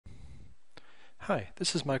Hi,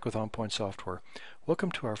 this is Mike with OnPoint Software. Welcome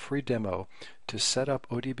to our free demo to set up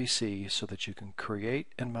ODBC so that you can create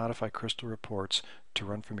and modify crystal reports to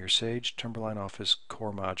run from your Sage Timberline Office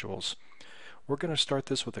core modules. We're going to start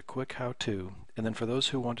this with a quick how-to, and then for those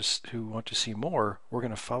who want to see more, we're going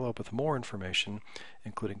to follow up with more information,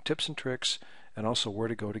 including tips and tricks, and also where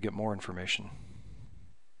to go to get more information.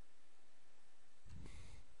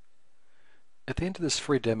 At the end of this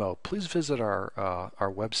free demo, please visit our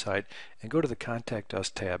website and go to the Contact Us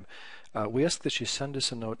tab. We ask that you send us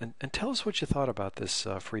a note and tell us what you thought about this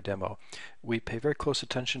free demo. We pay very close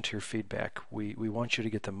attention to your feedback. We want you to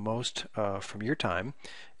get the most from your time,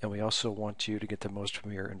 and we also want you to get the most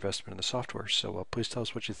from your investment in the software. So please tell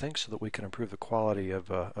us what you think so that we can improve the quality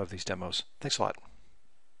of these demos. Thanks a lot.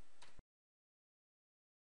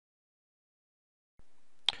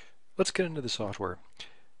 Let's get into the software.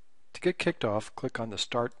 To get kicked off, click on the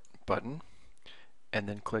Start button and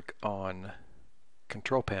then click on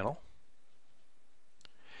Control Panel.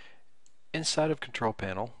 Inside of Control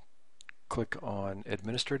Panel, click on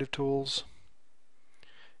Administrative Tools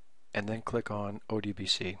and then click on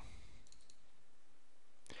ODBC.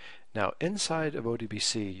 Now inside of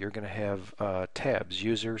ODBC you're going to have tabs: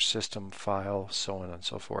 User, System, File, so on and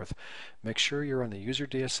so forth. Make sure you're on the User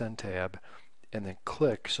DSN tab and then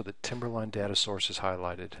click so that Timberline Data Source is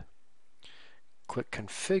highlighted. Click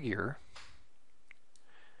Configure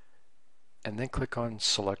and then click on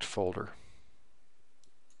Select Folder.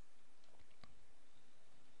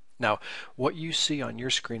 Now, what you see on your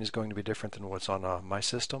screen is going to be different than what's on my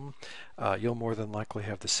system. You'll more than likely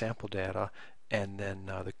have the sample data and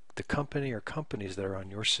then the company or companies that are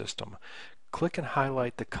on your system. Click and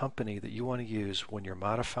highlight the company that you want to use when you're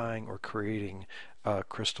modifying or creating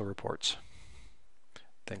crystal reports.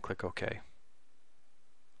 Then click OK.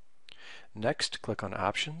 Next, click on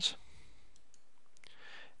Options,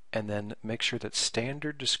 and then make sure that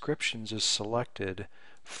Standard Descriptions is selected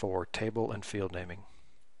for table and field naming.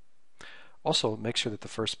 Also, make sure that the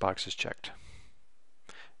first box is checked.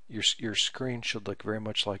 Your screen should look very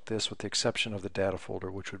much like this, with the exception of the data folder,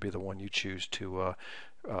 which would be the one you choose to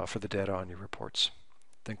for the data on your reports.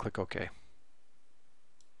 Then click OK.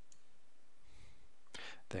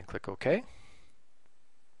 Then click OK.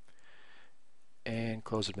 And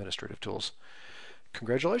close Administrative Tools.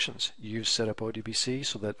 Congratulations! You've set up ODBC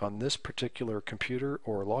so that on this particular computer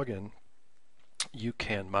or login you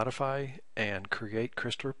can modify and create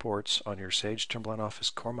crystal reports on your Sage Timberline Office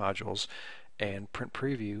core modules and print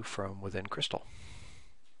preview from within Crystal.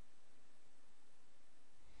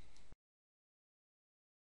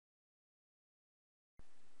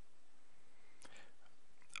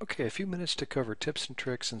 Okay, a few minutes to cover tips and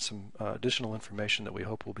tricks and some additional information that we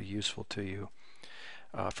hope will be useful to you.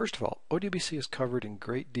 First of all, ODBC is covered in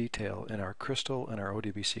great detail in our Crystal and our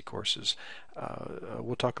ODBC courses.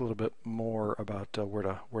 We'll talk a little bit more about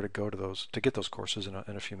where to go to get those courses in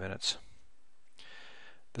a few minutes.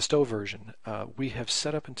 The Stowe version we have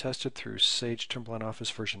set up and tested through Sage Timberline Office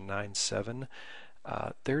version 9.7.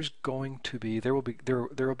 There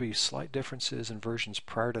will be slight differences in versions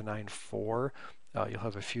prior to 9.4. You'll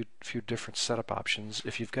have a few different setup options.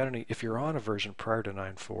 If you're on a version prior to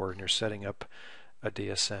 9.4 and you're setting up a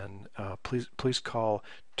DSN, please call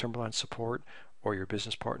Timberline support or your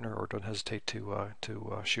business partner, or don't hesitate to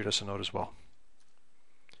shoot us a note as well.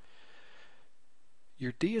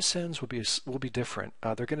 Your DSNs will be different.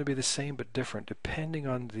 They're going to be the same but different depending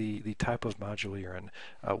on the type of module you're in.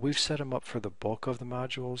 We've set them up for the bulk of the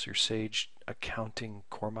modules, your Sage accounting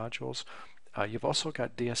core modules. You've also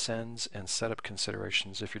got DSNs and setup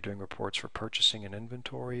considerations if you're doing reports for purchasing and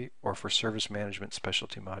inventory or for service management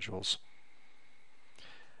specialty modules.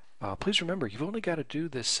 Please remember, you've only got to do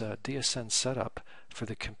this DSN setup for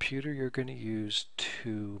the computer you're going to use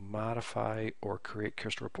to modify or create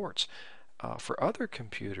crystal reports. For other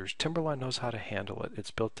computers, Timberline knows how to handle it.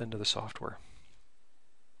 It's built into the software.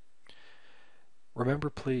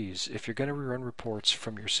 Remember, please, if you're going to rerun reports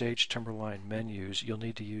from your Sage Timberline menus, you'll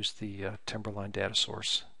need to use the Timberline Data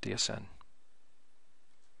Source, DSN.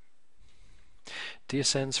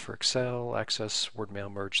 DSNs for Excel, Access, Word, Mail,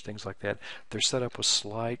 Merge, things like that, they're set up with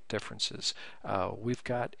slight differences. We've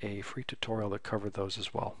got a free tutorial that covered those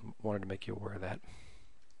as well. Wanted to make you aware of that.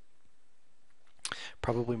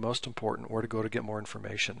 Probably most important, where to go to get more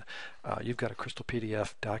information. You've got a Crystal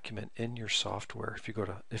PDF document in your software.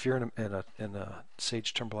 If you're in a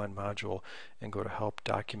Sage Timberline module and go to Help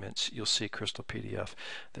Documents, you'll see Crystal PDF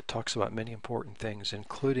that talks about many important things,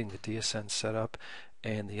 including the DSN setup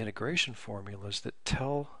and the integration formulas that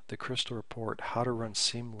tell the Crystal report how to run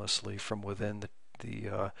seamlessly from within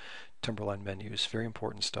the Timberline menus. Very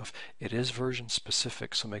important stuff. It is version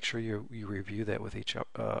specific, so make sure you review that with each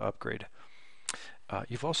upgrade.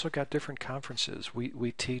 You've also got different conferences.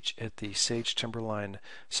 We teach at the Sage Timberline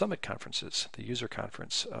Summit conferences, the user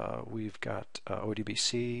conference. We've got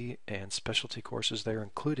ODBC and specialty courses there,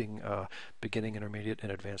 including beginning, intermediate,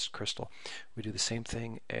 and advanced crystal. We do the same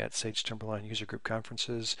thing at Sage Timberline user group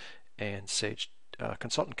conferences and Sage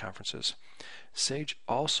consultant conferences. Sage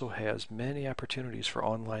also has many opportunities for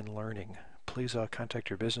online learning. Please contact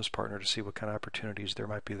your business partner to see what kind of opportunities there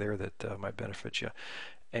might be there that might benefit you.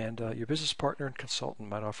 And your business partner and consultant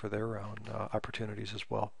might offer their own opportunities as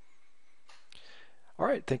well. All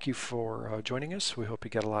right, thank you for joining us. We hope you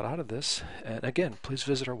get a lot out of this. And again, please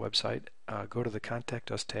visit our website, go to the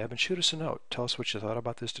Contact Us tab, and shoot us a note. Tell us what you thought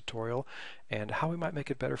about this tutorial and how we might make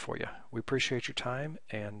it better for you. We appreciate your time,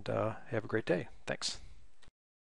 and have a great day. Thanks.